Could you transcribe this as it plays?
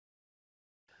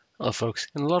Hello folks,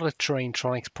 in a lot of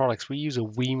Terrain-Tronics products we use a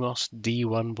Wemos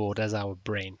D1 board as our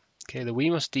brain. Okay, the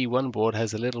Wemos D1 board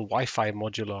has a little Wi-Fi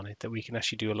module on it that we can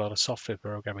actually do a lot of software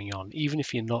programming on, even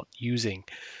if you're not using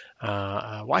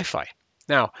Wi-Fi.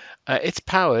 Now, it's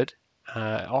powered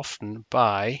often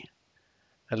by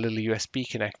a little USB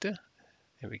connector.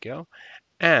 There we go.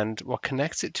 And what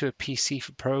connects it to a PC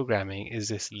for programming is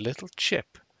this little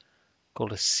chip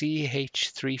called a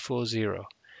CH340.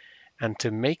 And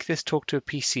to make this talk to a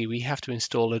PC, we have to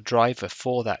install a driver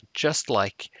for that, just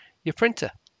like your printer.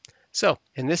 So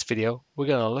in this video, we're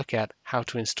going to look at how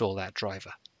to install that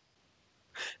driver.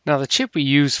 Now the chip we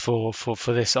use for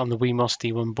this on the Wemos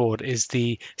D1 board is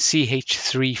the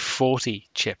CH340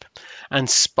 chip. And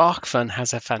SparkFun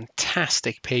has a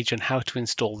fantastic page on how to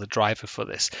install the driver for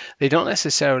this. They don't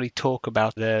necessarily talk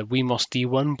about the Wemos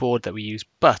D1 board that we use,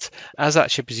 but as that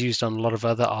chip is used on a lot of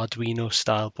other Arduino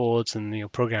style boards and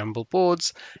programmable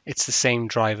boards, it's the same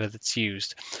driver that's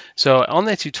used. So on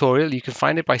their tutorial, you can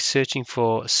find it by searching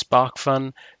for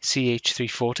SparkFun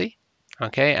CH340.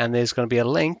 Okay, and there's going to be a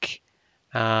link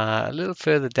a little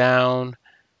further down.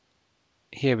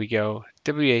 Here we go,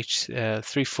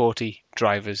 WH340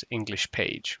 drivers English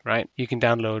page, right? You can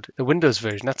download the Windows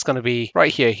version. That's going to be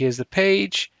right here. Here's the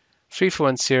page,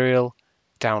 341 serial,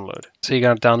 download. So you're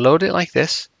going to download it like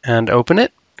this and open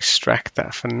it. Extract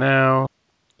that for now.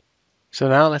 So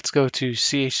now let's go to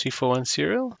CH341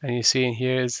 serial, and you see in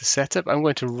here is the setup. I'm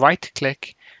going to right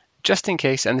click just in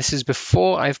case, and this is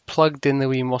before I've plugged in the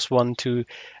Wemos one to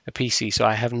a PC, so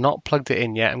I have not plugged it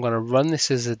in yet. I'm going to run this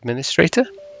as administrator.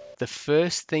 The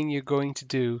first thing you're going to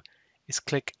do is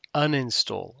click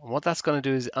uninstall, and what that's going to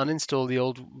do is uninstall the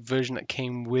old version that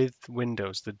came with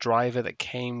Windows, the driver that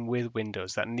came with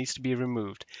Windows. That needs to be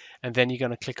removed, and then you're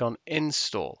going to click on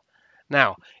install.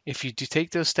 Now, if you do take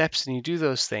those steps and you do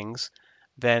those things,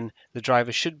 then the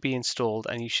driver should be installed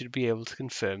and you should be able to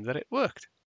confirm that it worked.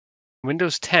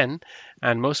 Windows 10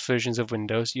 and most versions of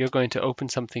Windows, you're going to open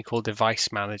something called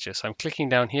Device Manager. So I'm clicking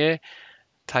down here,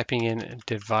 typing in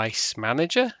Device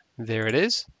Manager. There it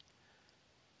is.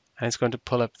 And it's going to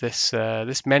pull up this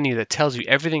this menu that tells you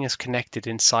everything is connected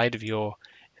inside of your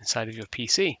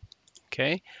PC.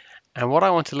 Okay. And what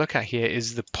I want to look at here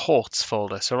is the ports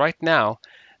folder. So right now,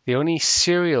 the only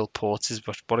serial ports is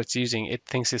what it's using. It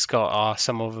thinks it's got are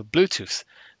some over Bluetooth.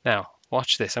 Now,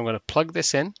 watch this. I'm going to plug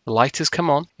this in. The light has come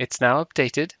on. It's now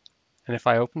updated. And if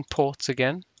I open ports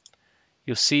again,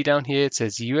 you'll see down here it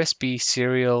says USB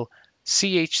serial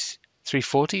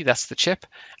CH340. That's the chip.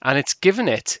 And it's given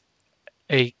it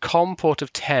a COM port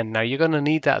of 10. Now you're going to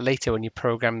need that later when you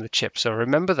program the chip. So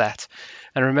remember that.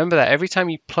 And remember that every time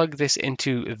you plug this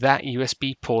into that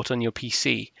USB port on your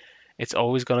PC, it's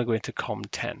always going to go into COM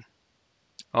 10.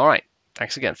 All right.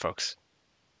 Thanks again, folks.